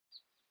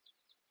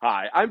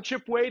Hi, I'm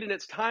Chip Wade, and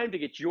it's time to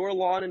get your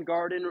lawn and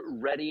garden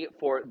ready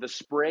for the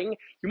spring.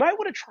 You might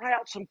want to try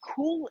out some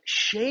cool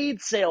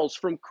shade sails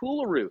from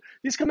Coolaroo.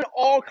 These come in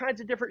all kinds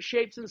of different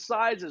shapes and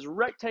sizes,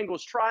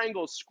 rectangles,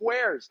 triangles,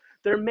 squares.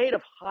 They're made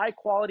of high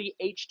quality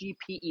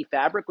HDPE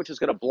fabric, which is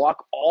going to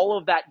block all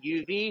of that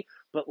UV,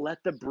 but let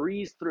the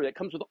breeze through. It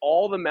comes with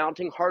all the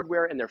mounting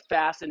hardware, and they're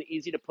fast and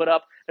easy to put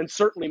up and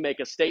certainly make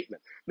a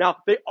statement. Now,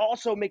 they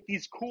also make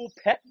these cool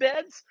pet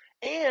beds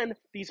and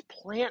these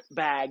plant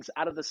bags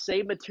out of the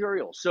same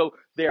material. So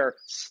they're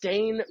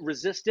stain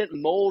resistant,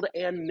 mold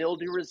and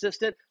mildew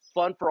resistant,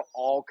 fun for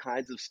all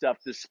kinds of stuff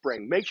this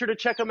spring. Make sure to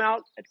check them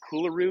out at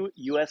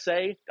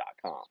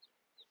coolarooUSA.com.